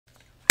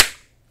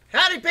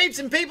Howdy peeps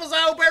and peoples,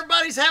 I hope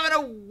everybody's having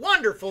a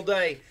wonderful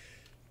day.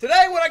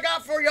 Today what I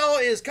got for y'all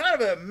is kind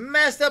of a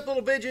messed up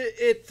little video.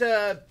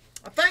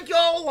 I think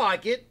y'all will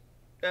like it,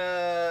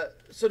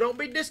 so don't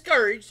be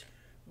discouraged.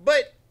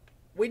 But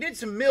we did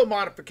some mill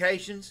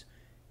modifications,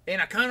 and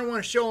I kind of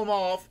want to show them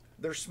off.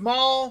 They're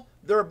small.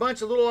 They're a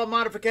bunch of little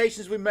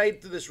modifications we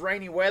made through this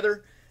rainy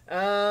weather.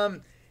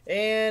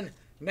 And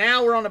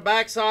now we're on the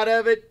back side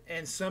of it,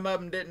 and some of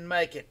them didn't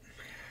make it.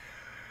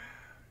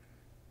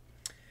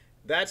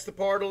 That's the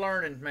part of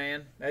learning,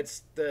 man.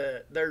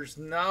 There's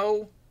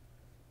no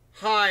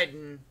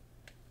hiding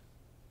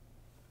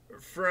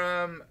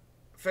from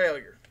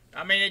failure.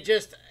 I mean,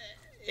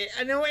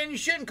 I know, and you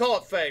shouldn't call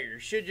it failure. You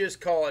should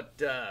just call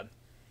it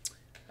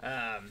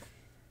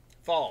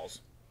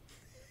falls.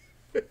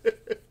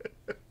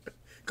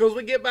 Because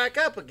we get back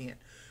up again.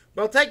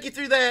 But I'll take you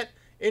through that,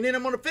 and then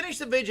I'm going to finish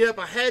the video up.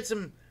 I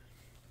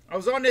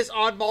was on this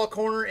oddball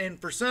corner,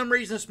 and for some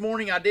reason this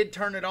morning I did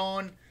turn it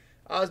on.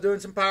 I was doing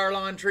some power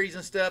line trees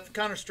and stuff,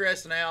 kind of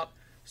stressing out.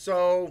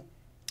 So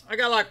I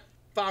got like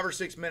 5 or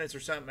 6 minutes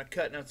or something of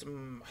cutting out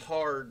some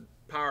hard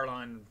power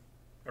line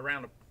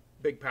around a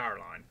big power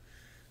line.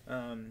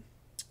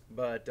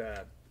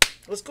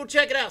 Let's go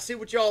check it out, see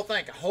what y'all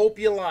think. I hope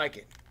you like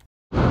it.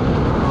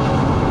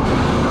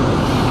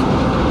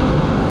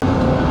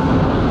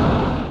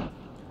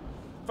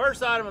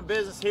 First item of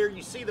business here,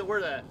 you see that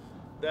where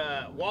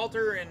the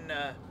Walter and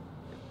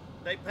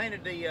they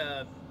painted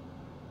the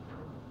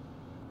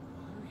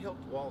who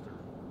helped Walter?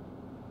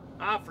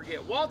 I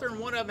forget. Walter and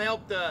one of them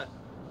helped.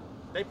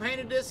 They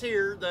painted this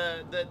here.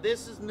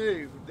 This is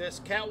new.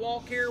 This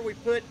catwalk here we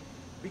put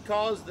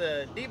because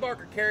the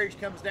debarker carriage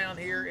comes down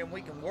here, and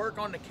we can work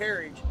on the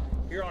carriage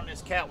here on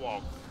this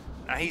catwalk.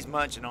 Now he's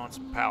munching on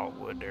some pallet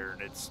wood there,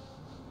 and it's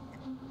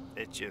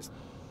just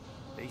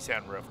he's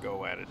having a rough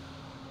go at it.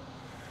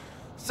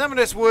 Some of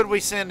this wood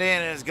we send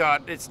in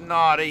it's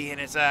knotty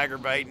and it's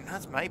aggravating.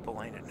 That's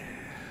maple, ain't it?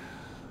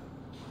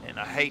 And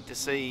I hate to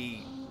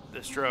see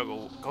the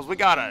struggle because we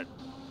got a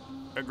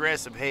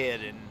aggressive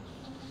head, and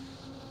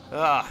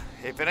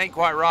if it ain't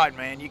quite right,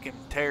 man, you can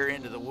tear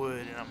into the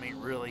wood, and I mean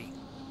really.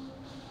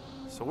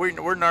 So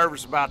we're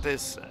nervous about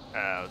this.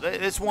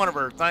 It's one of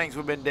our things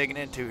we've been digging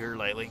into here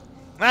lately.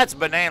 That's a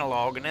banana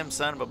log, and them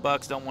son of a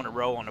bucks don't want to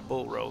roll on a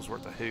bull roll's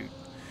worth of hoot.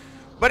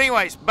 But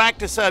anyways, back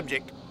to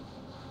subject.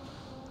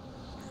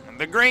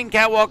 The green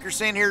catwalk you're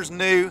seeing here is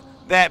new.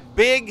 That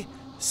big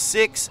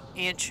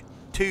 6-inch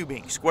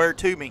tubing, square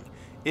tubing,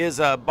 is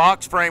a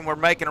box frame we're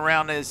making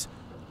around these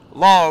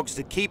logs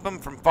to keep them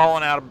from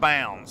falling out of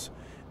bounds.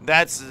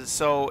 That's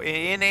so.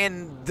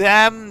 In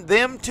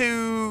them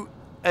two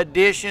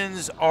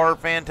additions are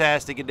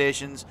fantastic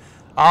additions.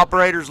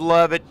 Operators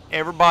love it.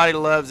 Everybody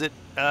loves it.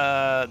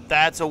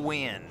 That's a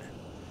win.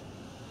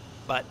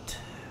 But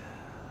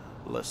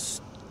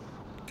let's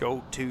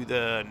go to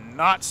the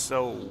not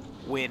so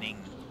winning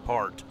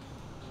part.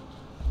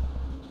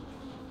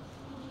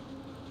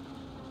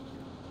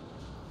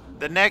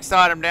 The next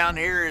item down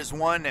here is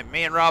one that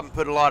me and Robin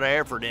put a lot of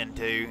effort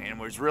into and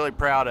was really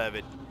proud of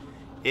it.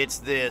 It's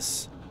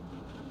this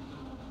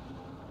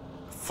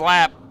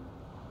flap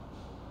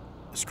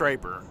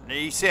scraper. Now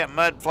you see that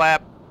mud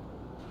flap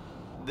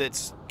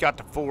that's got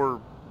the 4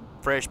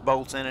 fresh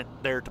bolts in it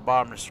there at the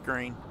bottom of the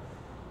screen.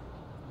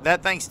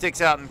 That thing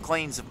sticks out and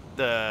cleans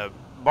the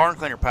barn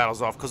cleaner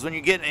paddles off, because when you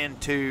get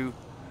into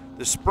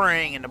the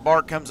spring and the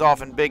bark comes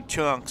off in big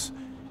chunks,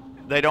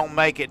 they don't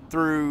make it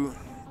through.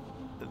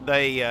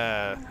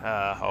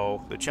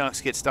 The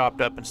chunks get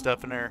stopped up and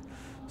stuff in there.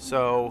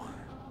 So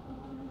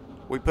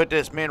we put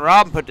this, me and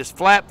Robin put this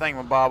flap thing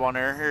with Bob on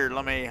there. Here,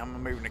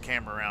 I'm moving the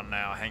camera around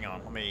now. Hang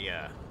on, let me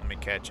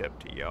catch up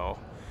to y'all.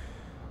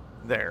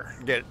 There,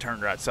 get it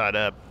turned right side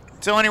up.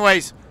 So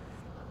anyways,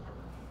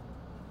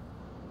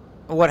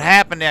 what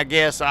happened, I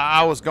guess,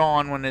 I was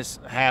gone when this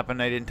happened.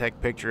 They didn't take a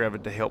picture of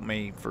it to help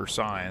me for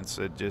science.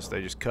 They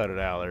just cut it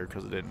out of there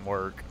because it didn't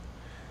work.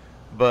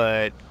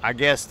 But I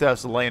guess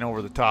stuff's laying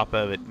over the top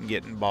of it and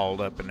getting balled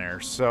up in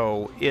there,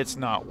 so it's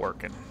not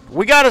working.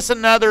 We got us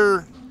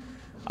another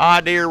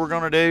idea we're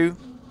gonna do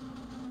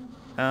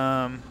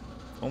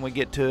when we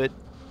get to it,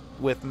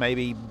 with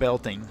maybe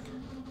belting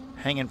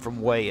hanging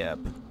from way up.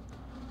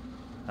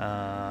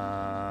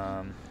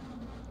 But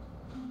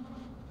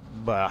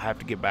I'll have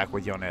to get back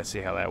with you on that,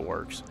 see how that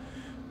works.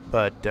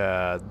 But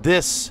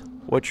this,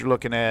 what you're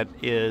looking at,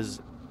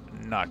 is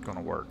not going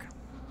to work.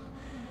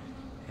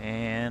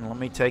 And let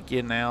me take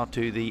you now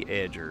to the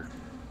edger.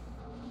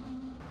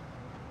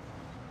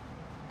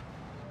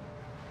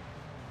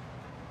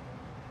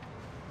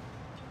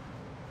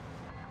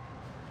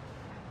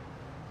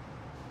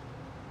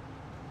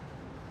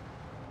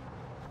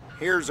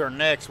 Here's our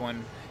next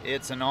one.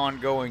 It's an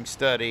ongoing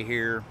study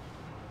here.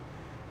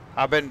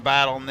 I've been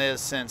battling this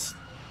since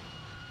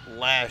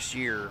last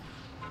year,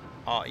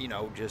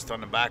 just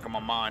on the back of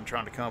my mind,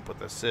 trying to come up with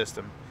a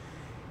system.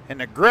 And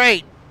the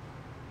grate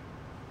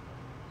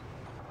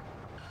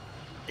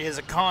is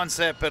a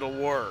concept that'll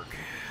work.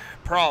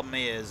 Problem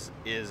is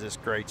this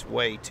grate's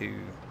way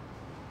too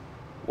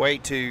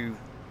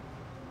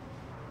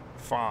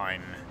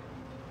fine.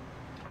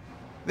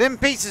 Them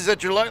pieces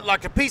that you're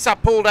like the piece I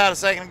pulled out a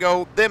second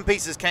ago, them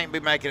pieces can't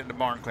be making it to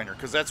barn cleaner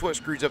because that's what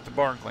screws up the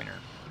barn cleaner.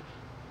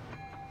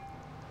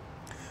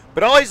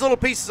 But all these little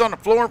pieces on the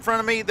floor in front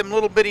of me, them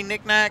little bitty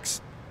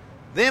knickknacks,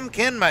 them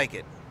can make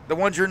it. The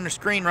ones you're in the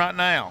screen right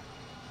now.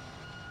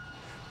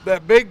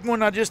 That big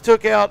one I just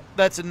took out,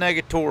 that's a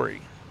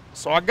negatory.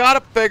 So I got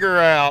to figure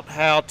out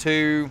how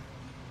to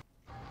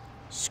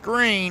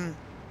screen.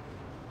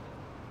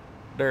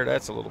 There,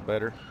 that's a little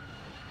better.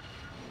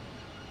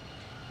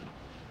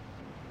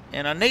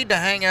 And I need to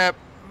hang up,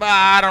 but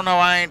I don't know,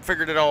 I ain't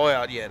figured it all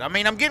out yet. I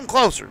mean, I'm getting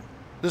closer.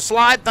 The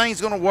slide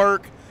thing's going to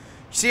work.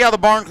 See how the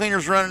barn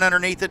cleaner's running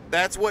underneath it?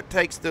 That's what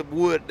takes the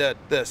wood,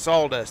 the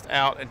sawdust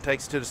out and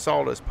takes it to the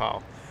sawdust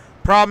pile.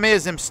 Problem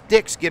is, them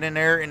sticks get in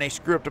there and they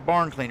screw up the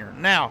barn cleaner.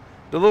 Now,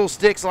 the little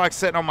sticks like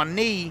sitting on my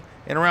knee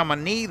and around my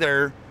knee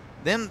there,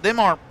 them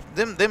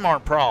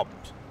aren't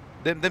problems.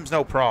 Them's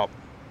no problem.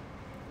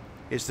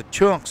 It's the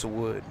chunks of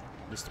wood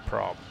that's the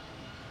problem.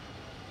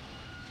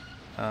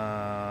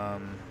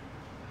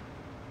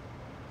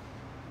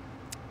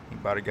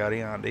 Anybody got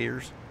any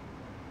ideas?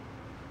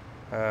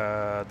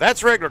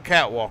 That's regular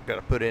catwalk that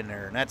I put in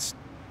there, and that's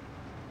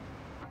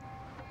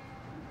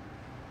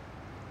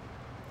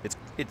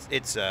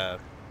it's we're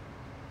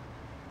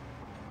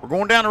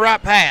going down the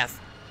right path,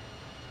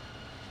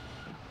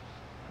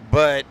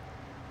 but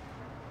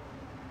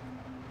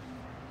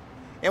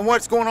and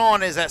what's going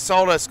on is that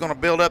sawdust is going to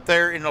build up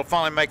there, and it'll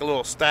finally make a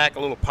little stack, a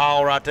little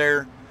pile right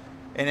there,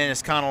 and then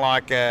it's kind of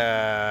like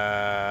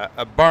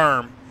a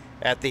berm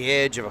at the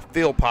edge of a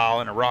fill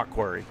pile in a rock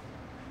quarry.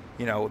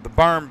 You know, the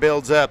berm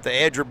builds up, the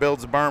edger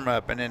builds the berm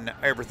up, and then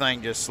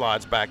everything just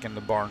slides back in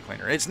the barn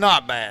cleaner. It's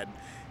not bad.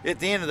 At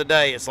the end of the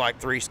day, it's like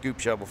 3 scoop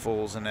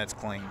shovelfuls, and that's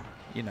clean,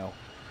 you know.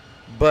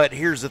 But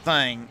here's the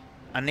thing.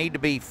 I need to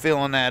be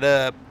filling that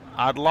up.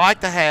 I'd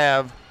like to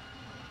have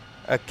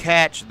a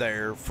catch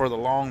there for the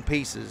long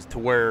pieces to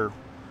where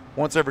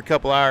once every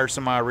couple hours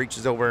somebody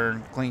reaches over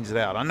and cleans it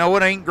out. I know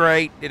it ain't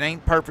great. It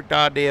ain't a perfect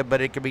idea,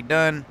 but it can be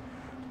done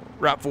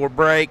right before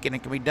break, and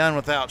it can be done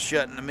without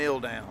shutting the mill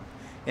down.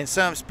 In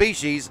some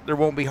species, there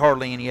won't be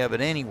hardly any of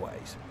it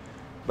anyways.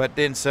 But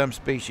then some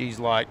species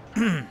like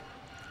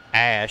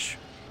ash,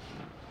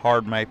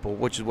 hard maple,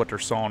 which is what they're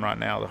sawing right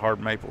now. The hard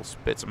maple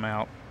spits them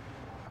out.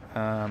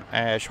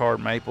 Ash, hard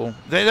maple.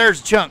 There's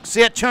a chunk.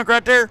 See that chunk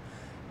right there?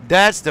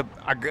 That's the,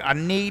 I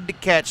need to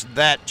catch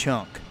that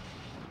chunk.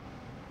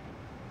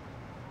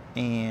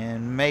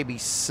 And maybe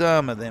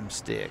some of them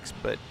sticks,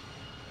 but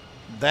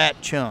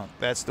that chunk,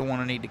 that's the one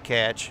I need to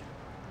catch.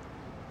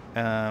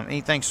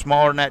 Anything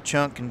smaller than that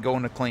chunk can go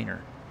in the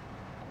cleaner.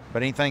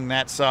 But anything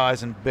that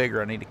size and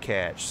bigger I need to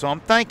catch. So I'm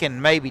thinking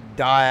maybe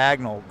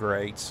diagonal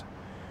grates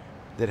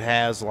that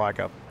has like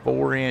a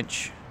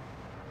 4-inch.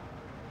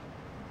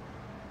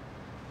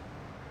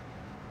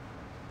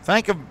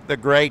 Think of the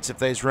grates if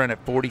they's run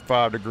at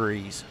 45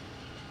 degrees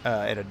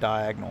at a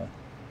diagonal.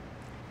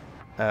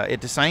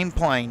 At the same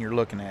plane you're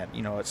looking at.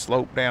 You know, it's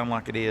sloped down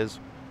like it is.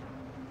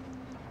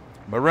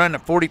 But running a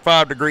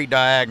 45-degree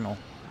diagonal.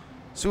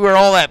 See where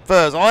all that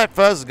fuzz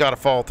has got to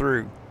fall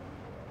through.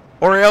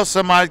 Or else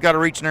somebody's got to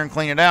reach in there and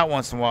clean it out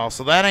once in a while.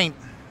 So that ain't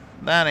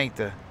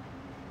the,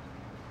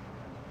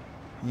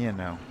 you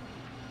know,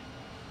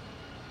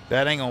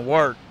 that ain't going to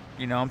work.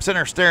 You know, I'm sitting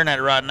there staring at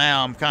it right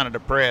now. I'm kind of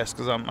depressed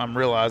because I'm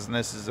realizing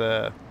this is,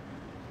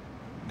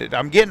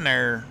 I'm getting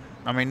there.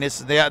 I mean,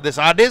 this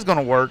idea is going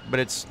to work,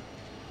 but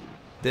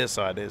this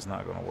idea is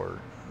not going to work.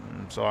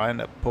 And so I end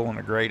up pulling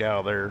a grate out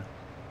of there.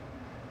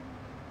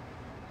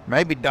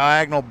 Maybe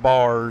diagonal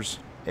bars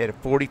at a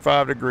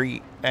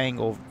 45-degree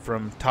angle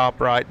from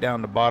top right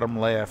down to bottom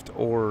left,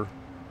 or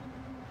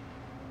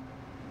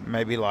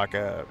maybe like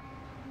a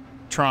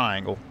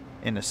triangle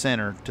in the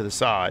center to the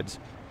sides,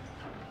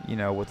 you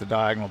know, with the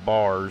diagonal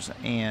bars,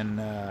 and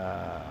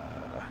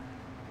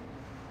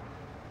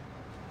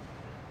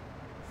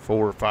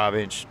 4 or 5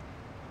 inch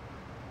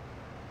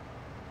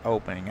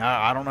opening.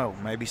 I don't know,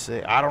 maybe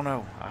 6. I don't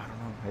know.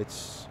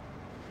 It's,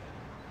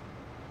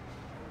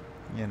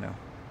 you know,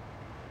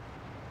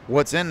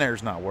 what's in there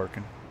is not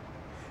working.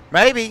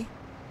 Maybe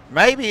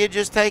it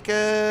just take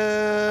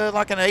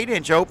like an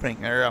 8-inch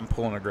opening. There, I'm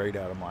pulling a grate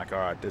out. I'm like, all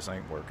right, this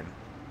ain't working.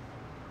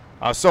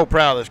 I was so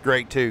proud of this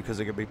grate too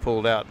because it could be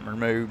pulled out and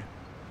removed,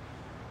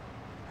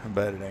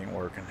 but it ain't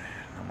working.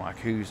 I'm like,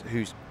 who's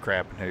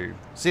crapping who?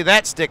 See,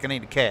 that stick I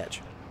need to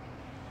catch.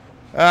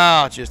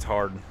 Oh, it's just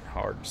hard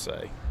to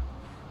say.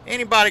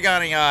 Anybody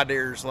got any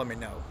ideas? Let me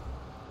know.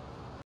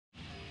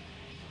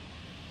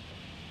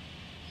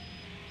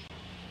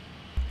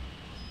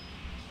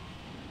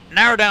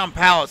 Narrow down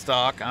pallet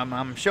stock.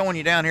 I'm showing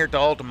you down here at the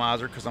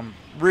Ultimizer because I'm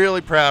really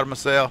proud of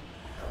myself.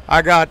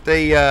 I got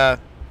the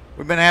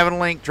we've been having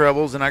link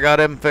troubles and I got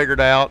them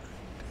figured out.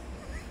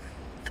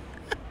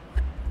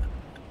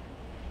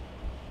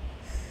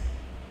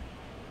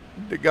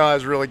 The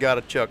guys really got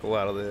a chuckle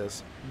out of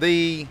this.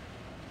 The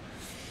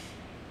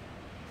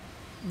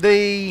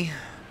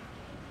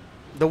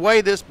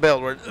way this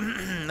belt works,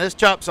 this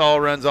chop saw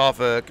runs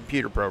off a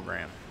computer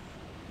program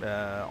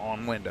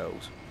on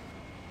Windows.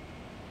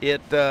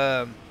 It's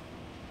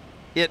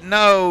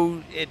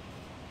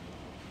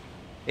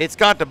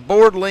got the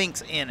board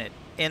links in it,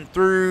 and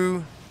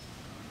through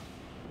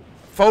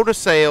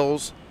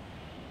photocell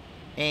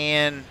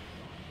and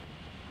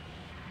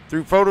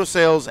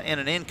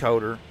an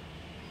encoder,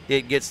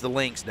 it gets the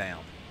links down,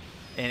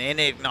 and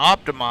it can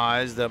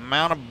optimize the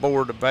amount of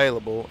board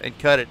available and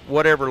cut it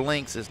whatever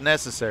links is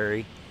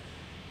necessary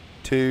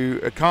to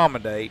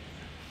accommodate,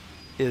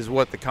 is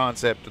what the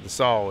concept of the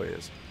saw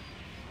is.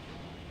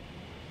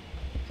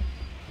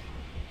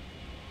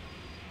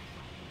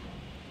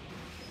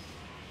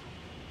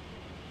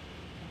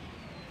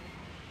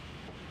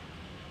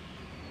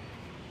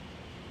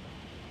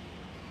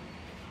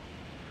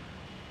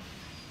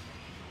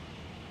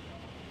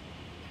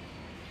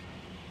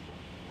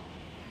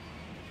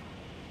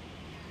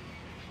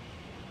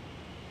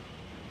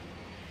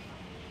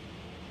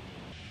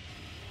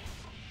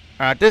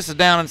 All right, this is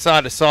down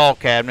inside the saw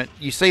cabinet.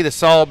 You see the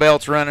saw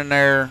belts running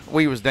there.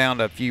 We was down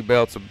to a few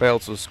belts. The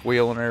belts was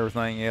squealing and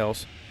everything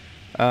else.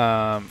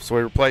 So we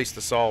replaced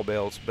the saw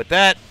belts. But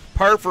that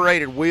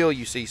perforated wheel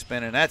you see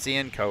spinning, that's the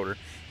encoder.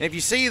 And if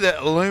you see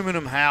the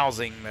aluminum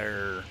housing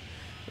there,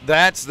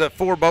 that's the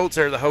 4 bolts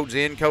there that holds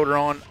the encoder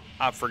on.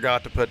 I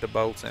forgot to put the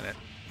bolts in it.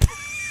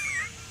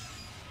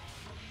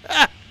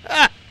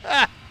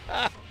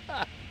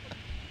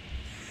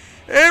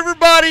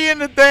 Everybody in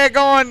the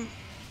daggone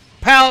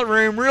pallet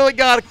room really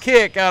got a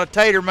kick out of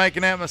Tater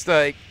making that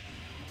mistake.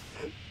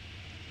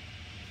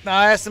 Now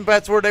I asked them if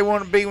that's where they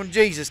want to be when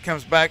Jesus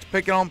comes back,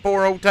 picking on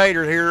poor old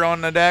Tater here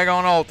on the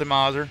daggone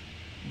Ultimizer.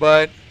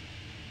 But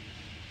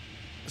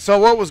so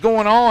what was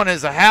going on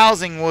is the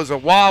housing was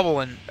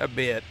wobbling a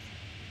bit,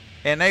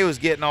 and they was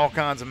getting all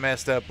kinds of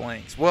messed up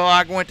links. Well,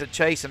 I went to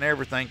chasing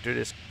everything through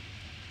this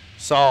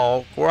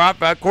saw.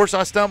 Of course,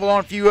 I stumbled on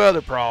a few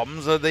other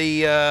problems.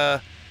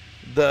 The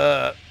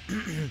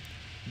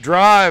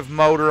drive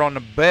motor on the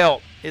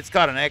belt, it's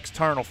got an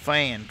external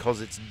fan because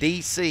it's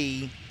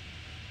DC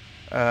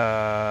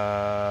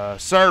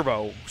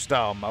servo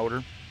style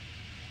motor,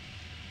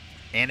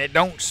 and it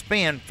don't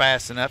spin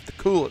fast enough to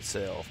cool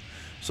itself.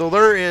 So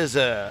there is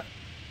a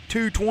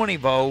 220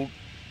 volt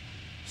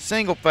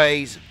single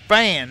phase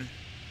fan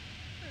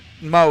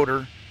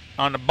motor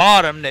on the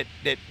bottom that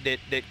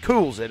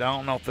cools it. I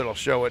don't know if it'll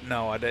show it.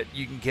 No,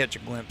 you can catch a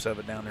glimpse of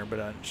it down there, but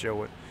I didn't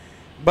show it.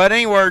 But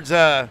anyways,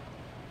 I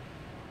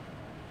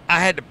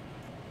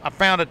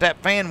found that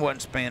fan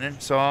wasn't spinning,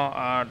 so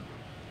I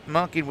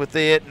monkeyed with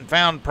it and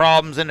found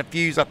problems in the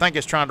fuse. I think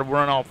it's trying to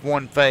run off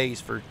one phase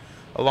for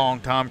a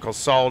long time because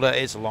solder.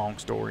 It's a long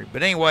story,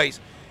 but anyways,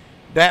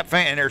 that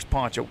fan, and there's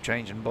Poncho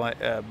changing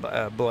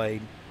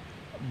blade,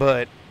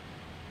 but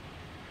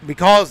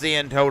because of the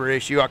encoder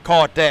issue, I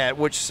caught that,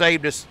 which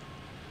saved us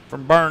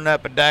from burning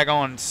up a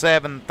daggone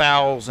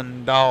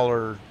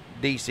 $7,000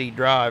 DC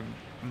drive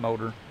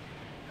motor,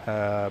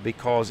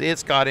 because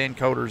it's got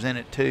encoders in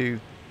it too.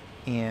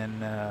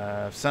 And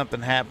if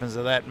something happens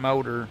to that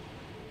motor,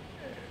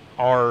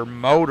 our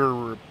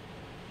motor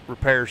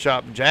repair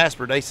shop in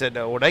Jasper, they said,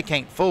 well, they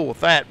can't fool with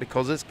that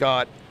because it's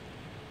a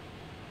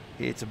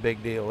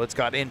big deal. It's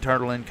got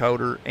internal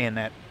encoder and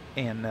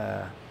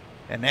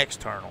an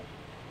external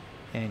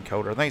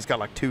encoder. I think it's got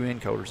like 2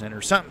 encoders in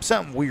there,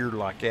 something weird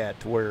like that,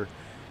 to where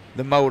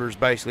the motor's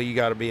basically, you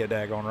got to be a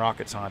daggone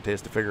rocket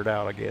scientist to figure it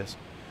out, I guess.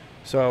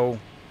 So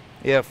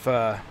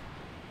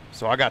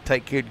so I got to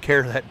take good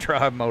care of that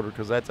drive motor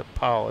because that's a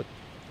pile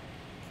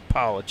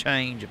of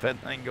change if that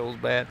thing goes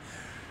bad.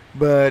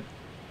 But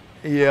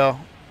yeah,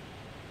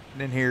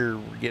 then here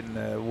we're getting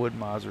the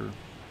Woodmiser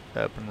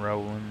up and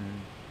rolling.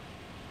 And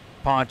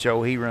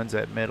Poncho, he runs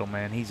that metal,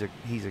 man. He's a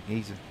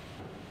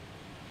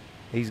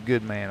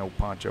good man. Old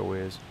Poncho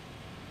is.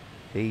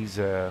 He's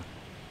all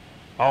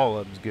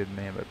of them's good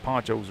men, but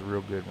Poncho's a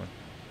real good one.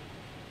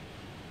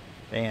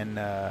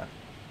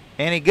 And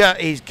he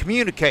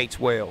communicates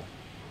well.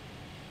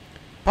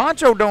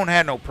 Poncho don't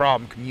have no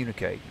problem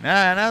communicating.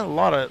 Now a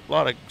lot of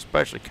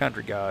especially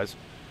country guys,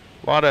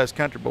 a lot of us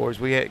country boys,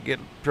 we get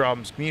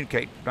problems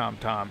communicating from time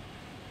to time,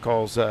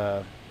 cause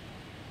I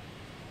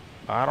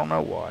don't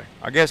know why.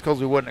 I guess because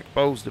we wasn't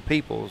exposed to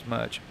people as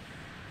much.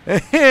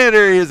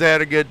 There he is,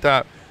 had a good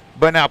time.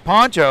 But now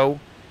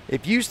Poncho,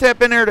 if you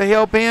step in there to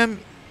help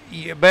him,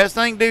 the best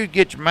thing to do is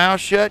get your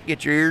mouth shut,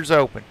 get your ears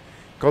open,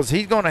 cause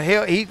he's gonna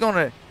help.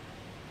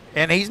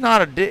 And he's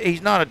not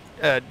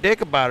a dick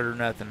about it or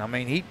nothing. I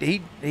mean,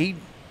 he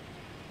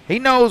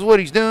knows what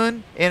he's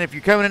doing, and if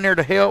you're coming in there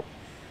to help,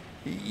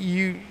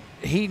 he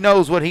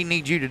knows what he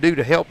needs you to do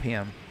to help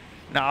him.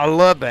 Now I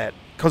love that,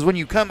 because when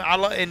you come,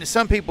 and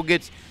some people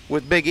get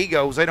with big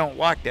egos, they don't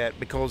like that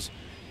because,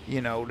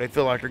 they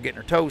feel like they're getting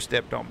their toes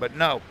stepped on. But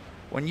no,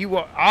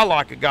 I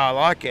like a guy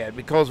like that,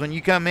 because when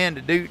you come in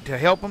to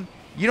help him,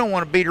 you don't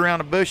want to beat around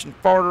the bush and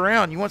fart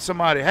around. You want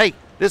somebody, hey,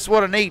 this is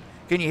what I need.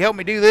 Can you help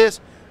me do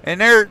this? And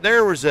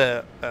there was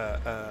a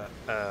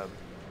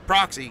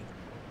proxy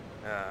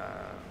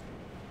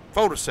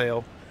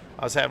photocell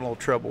I was having a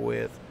little trouble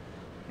with,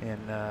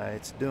 and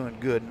it's doing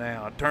good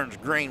now. It turns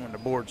green when the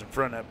board's in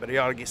front of it, but you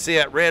ought to see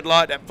that red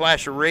light, that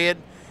flash of red.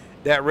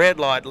 that red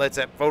light lets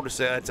that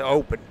photocell, it's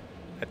open.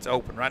 That's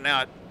open. Right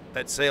now,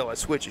 that cell, that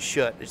switch is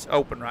shut. It's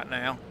open right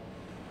now.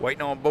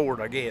 Waiting on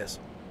board, I guess.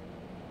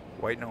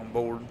 Waiting on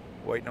board.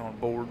 Waiting on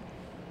board.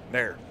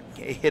 There.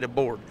 It hit a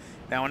board.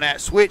 Now, when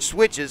that switch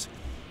switches,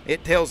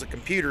 it tells the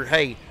computer,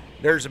 hey,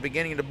 there's the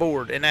beginning of the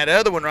board. And that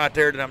other one right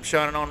there that I'm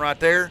shining on right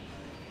there,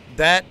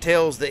 that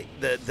tells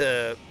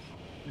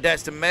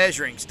that's the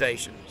measuring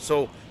station.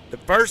 So the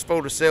first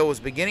photocell was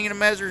beginning of the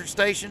measuring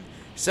station.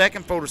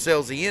 Second photocell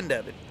is the end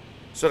of it.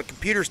 So the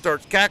computer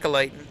starts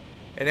calculating,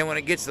 and then when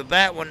it gets to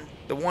that one,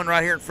 the one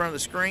right here in front of the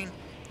screen,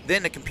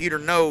 then the computer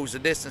knows the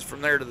distance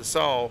from there to the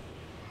saw,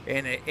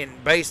 and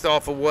based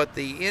off of what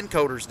the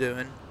encoder's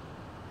doing,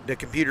 the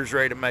computer's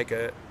ready to make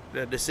a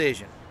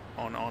decision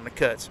on the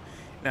cuts.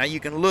 Now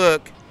you can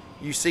look,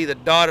 you see the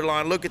dotted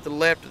line. Look at the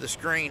left of the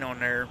screen on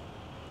there.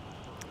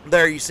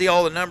 There, you see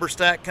all the number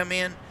stack come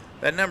in?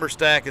 That number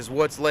stack is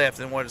what's left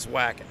and what it's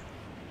whacking.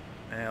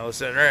 Now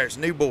listen, there's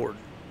new board.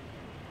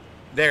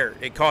 There,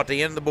 it caught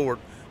the end of the board.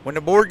 When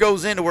the board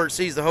goes into where it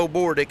sees the whole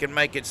board, it can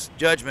make its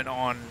judgment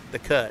on the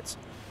cuts.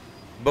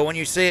 But when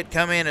you see it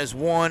come in as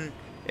 1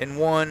 and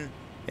 1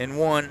 and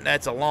 1,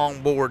 that's a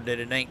long board that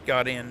it ain't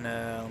got in.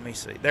 Let me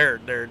see. There,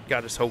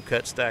 got his whole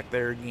cut stack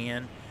there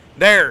again.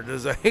 There,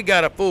 it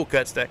got a full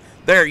cut stack.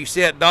 There, you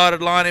see that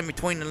dotted line in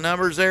between the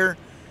numbers there?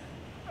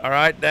 All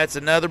right, that's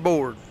another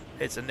board.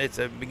 It's a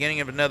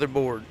beginning of another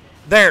board.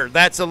 There,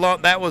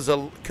 that was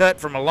a cut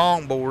from a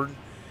long board.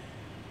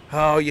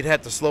 Oh, you'd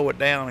have to slow it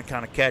down and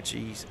kind of catch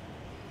these.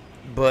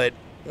 But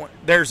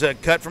there's a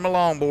cut from a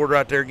long board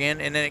right there again,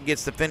 and then it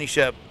gets to finish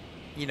up.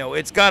 You know,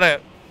 it's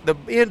got the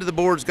end of the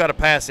board's got to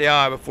pass the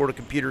eye before the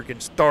computer can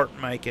start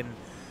making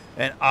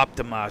an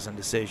optimizing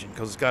decision,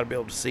 because it's got to be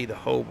able to see the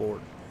whole board.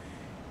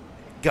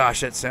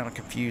 Gosh, that sounded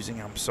confusing.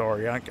 I'm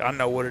sorry. I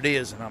know what it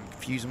is, and I'm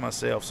confusing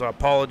myself. So I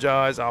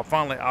apologize.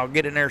 I'll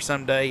get in there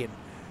someday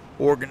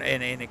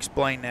and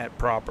explain that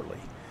properly.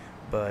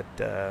 But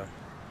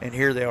and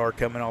here they are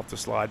coming off the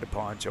slide to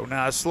Poncho.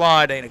 Now a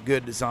slide ain't a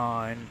good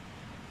design.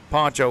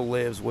 Poncho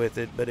lives with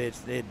it, but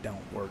it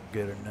don't work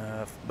good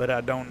enough. But I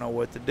don't know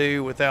what to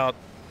do without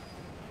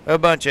a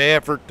bunch of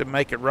effort to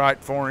make it right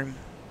for him.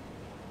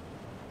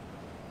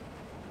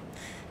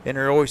 And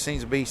there always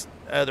seems to be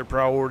other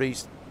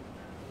priorities,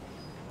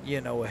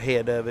 you know,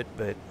 ahead of it.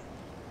 But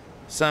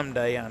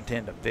someday I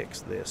intend to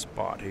fix this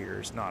spot here.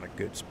 It's not a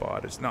good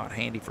spot. It's not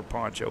handy for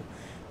Poncho.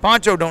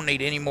 Poncho don't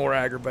need any more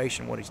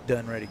aggravation what he's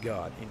done already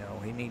got. You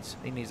know, he needs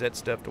that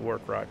stuff to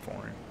work right for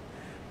him.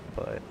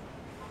 But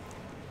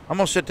I'm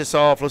gonna shut this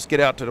off. Let's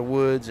get out to the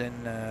woods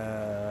and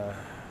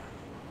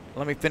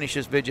let me finish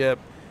this video up,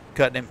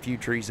 cutting them few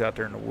trees out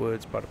there in the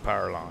woods by the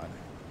power line.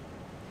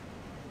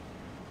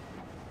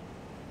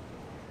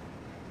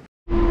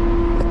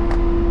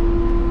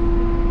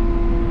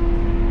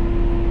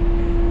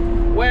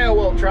 Well,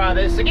 we'll try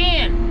this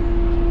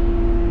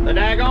again. The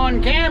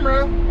daggone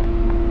camera,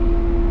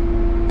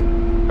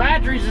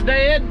 batteries is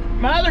dead.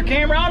 My other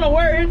camera, I don't know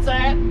where it's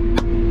at.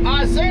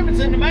 I assume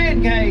it's in the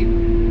man cave.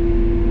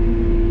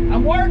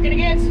 I'm working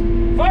against,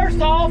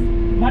 first off,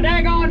 my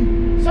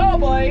daggone saw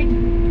blade.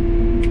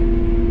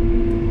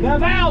 The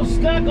valve's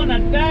stuck on the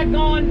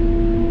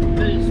daggone,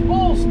 the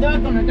spool's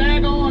stuck on the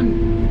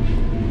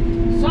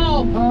daggone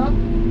saw pump.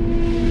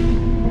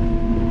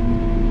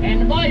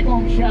 And the blade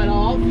won't shut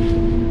off.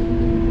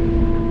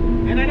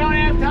 And I don't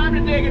have time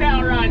to dig it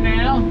out right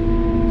now.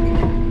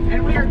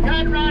 And we are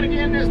cutting right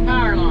again this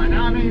power line.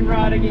 I mean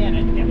right again.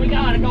 And we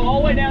gotta go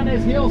all the way down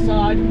this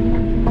hillside,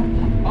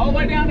 all the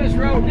way down this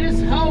road.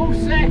 This whole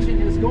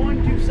section is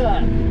going to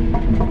suck.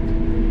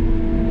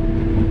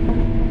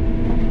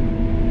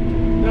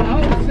 The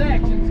whole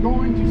section's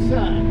going to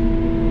suck.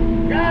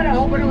 God, I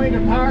hope I don't hit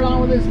the power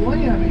line with this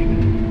limb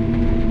even.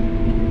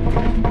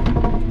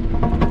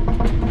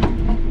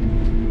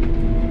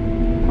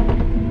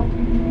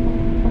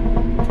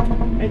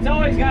 It's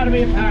always got to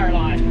be a power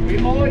line.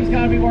 We've always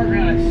got to be working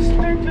on a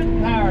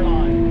stupid power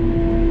line.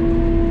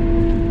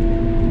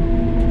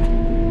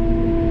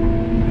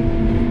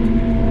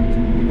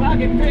 If I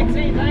could fix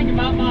anything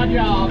about my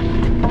job,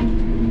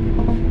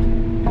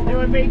 it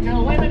would be to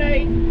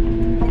eliminate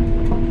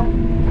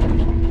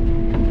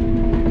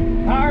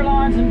power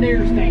lines and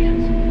deer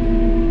stands.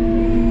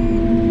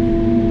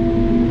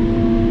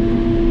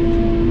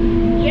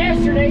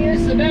 Yesterday, this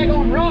is a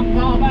daggone rock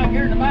pile back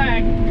here in the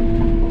back.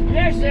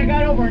 Yesterday I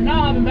got over a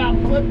knob and about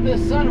flipped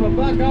this son of a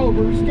buck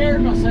over,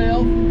 scared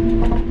myself.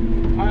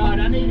 Alright,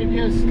 I need to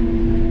just,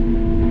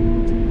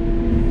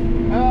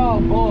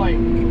 oh boy.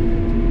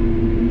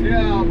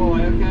 Yeah, oh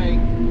boy, okay.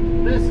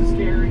 This is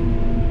scary.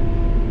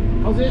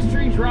 Because this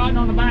tree's rotting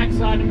on the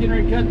backside and I'm getting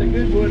ready to cut the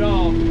good wood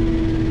off.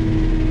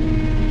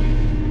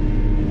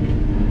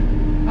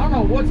 I don't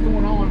know what's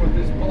going on with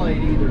this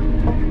blade either.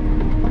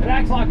 It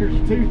acts like there's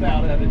a tooth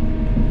out of it.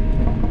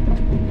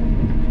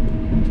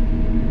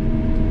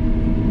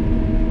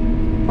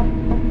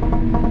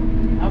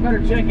 I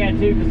better check that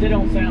too, because it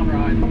don't sound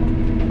right.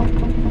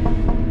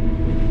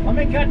 Let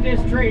me cut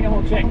this tree and then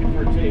we'll check it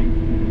for a tooth.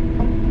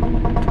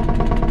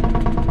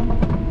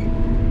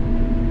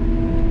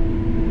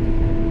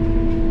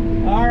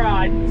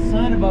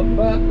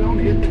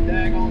 we hit the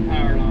daggone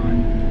power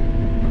line.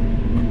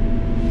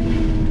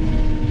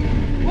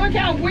 Look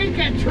how weak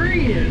that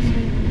tree is.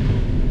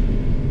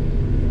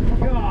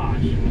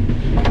 Gosh.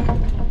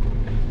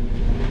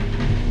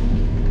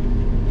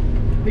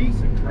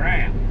 Piece of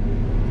crap.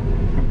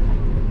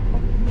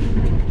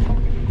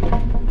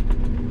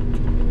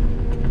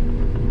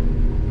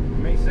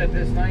 Let me set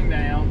this thing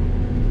down.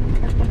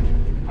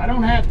 I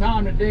don't have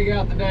time to dig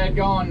out the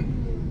daggone.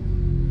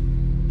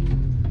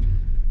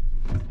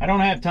 I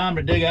don't have time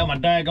to dig out my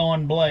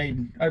daggone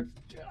blade.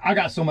 I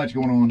got so much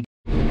going on.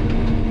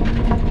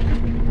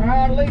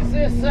 Alright, at least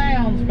this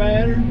sounds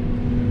better.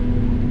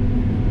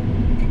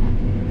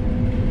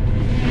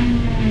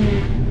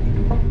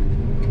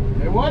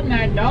 It wasn't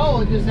that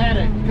dull, it just had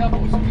a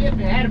couple of skips.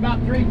 It had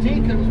about 3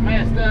 teeth that was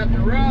messed up in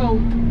the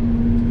road.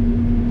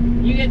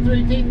 You get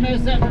 3 teeth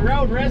messed up in the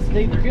road, the rest of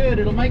the teeth are good.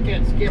 It'll make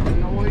that skipping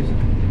noise.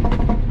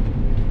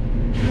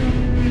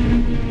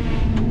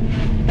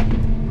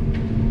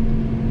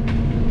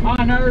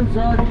 My nerves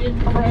are already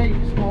getting frayed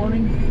this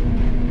morning.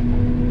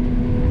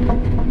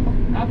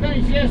 I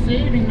finished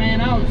yesterday evening,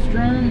 man. I was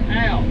strung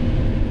out.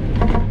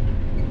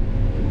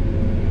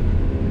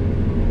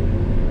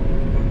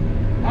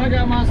 I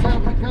got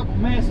myself a couple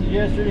messes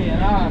yesterday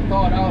and I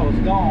thought I was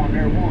gone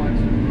there once.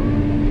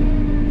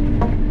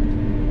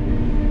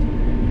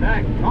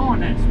 Daggone,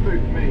 that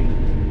spooked me.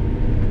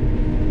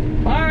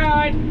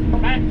 Alright,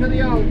 back to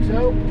the oaks.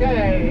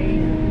 Okay.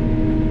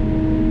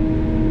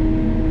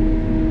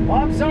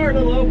 Well, I'm sorry,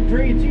 little oak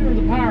tree, it's you or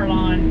the power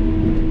line.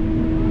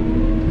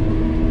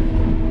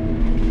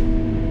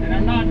 And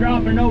I'm not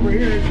dropping it over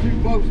here, it's too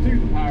close to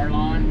the power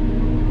line.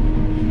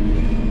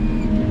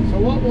 So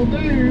what we'll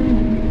do,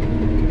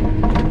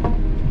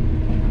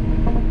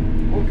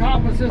 we'll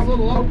coppice this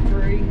little oak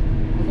tree,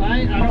 because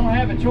I don't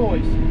have a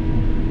choice.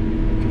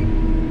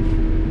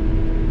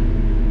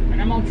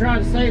 And I'm going to try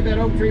to save that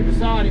oak tree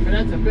beside him, but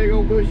that's a big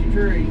old bushy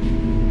tree.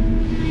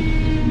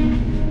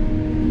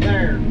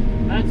 There.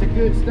 That's a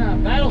good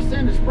stump. That'll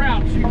send a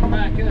sprout shooting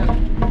back up.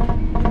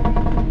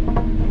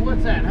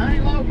 What's that, honey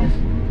locust?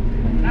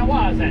 Now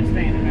why is that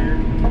standing there?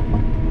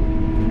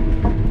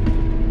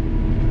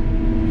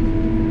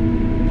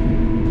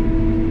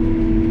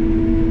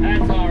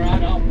 That's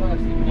alright, I'll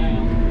bust him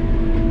down.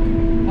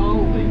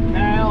 Holy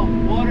cow,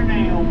 what an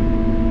elm.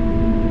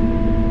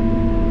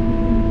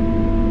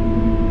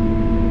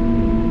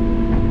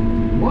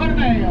 What an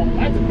elm.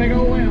 That's a big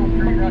old elm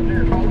tree right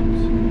there, folks.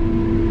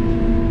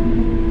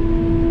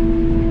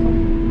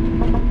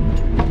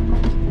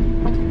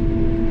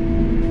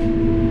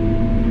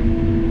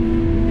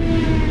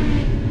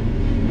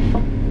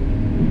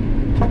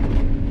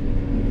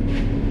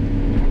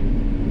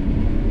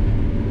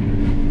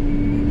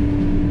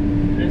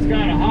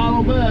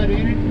 Bud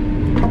in it,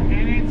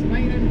 and it's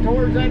leaning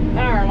towards that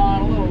power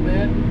line a little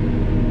bit.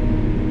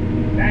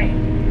 Dang.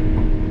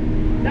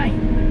 Dang.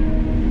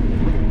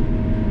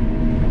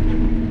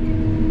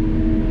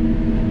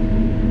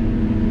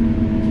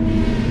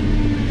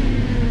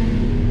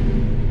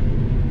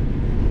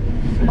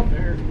 Sit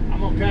there. I'm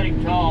gonna cut him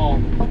tall.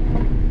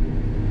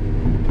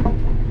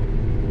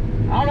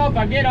 I don't know if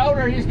I get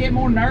older I just get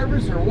more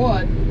nervous or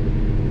what.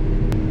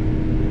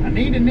 I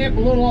need to nip a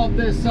little off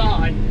this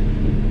side.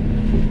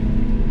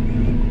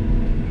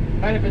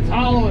 But if it's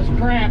hollow as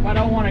crap, I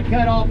don't want to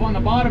cut off on the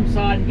bottom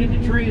side and get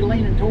the tree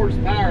leaning towards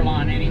the power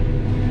line any.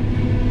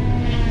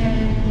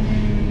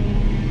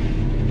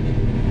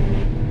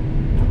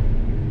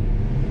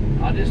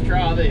 I'll just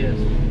try this.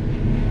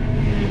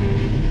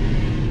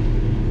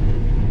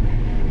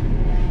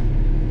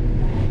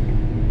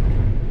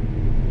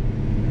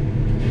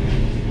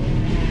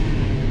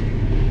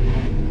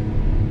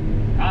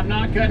 I'm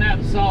not cutting out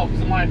the saw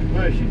because I'm going to have to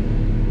push it.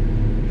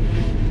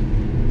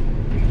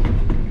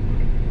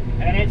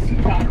 And it's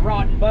got a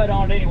rotten butt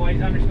on it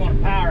anyways. I'm just going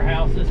to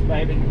powerhouse this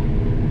baby.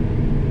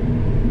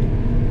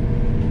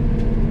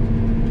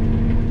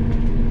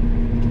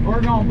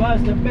 We're going to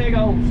bust a big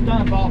old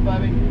stump off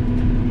of him.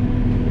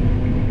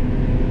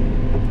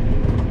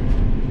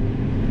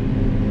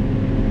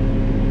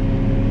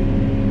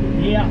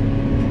 Yeah.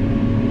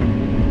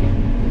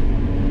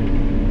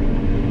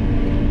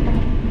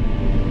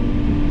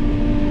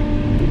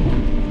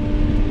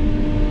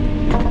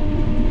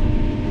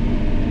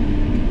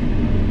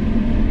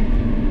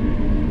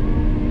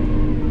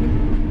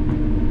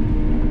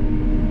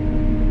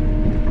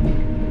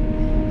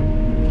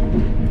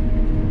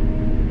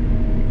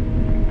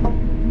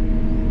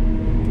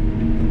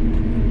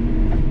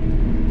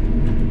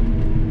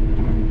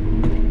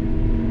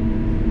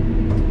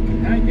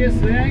 This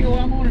is the angle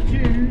I'm going to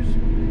choose.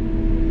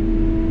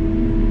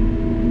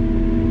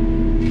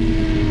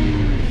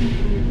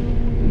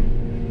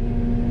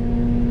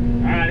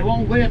 Alright, it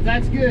won't lift.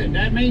 That's good.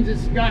 That means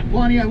it's got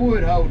plenty of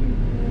wood holding.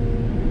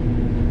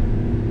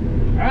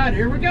 Alright,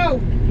 here we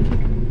go.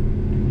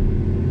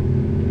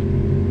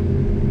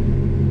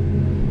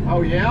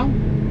 Oh yeah?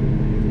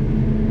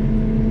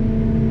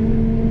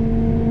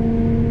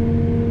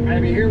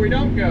 Maybe here we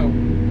don't go.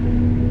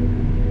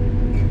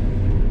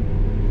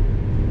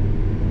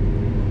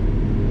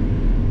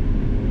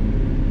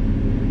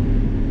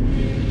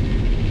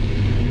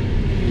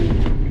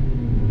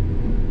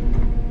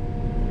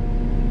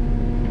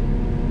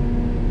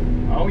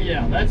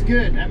 That's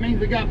good. That means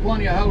we got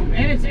plenty of hold.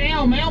 And it's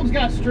elm. Elm's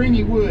got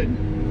stringy wood.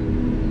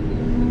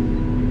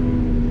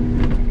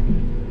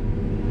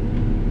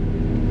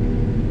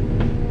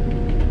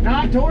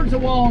 Not towards the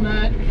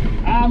walnut.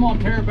 I'm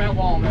gonna tear up that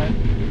walnut.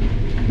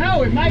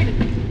 No, it made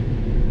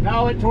it.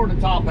 No, it tore the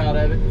top out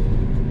of it.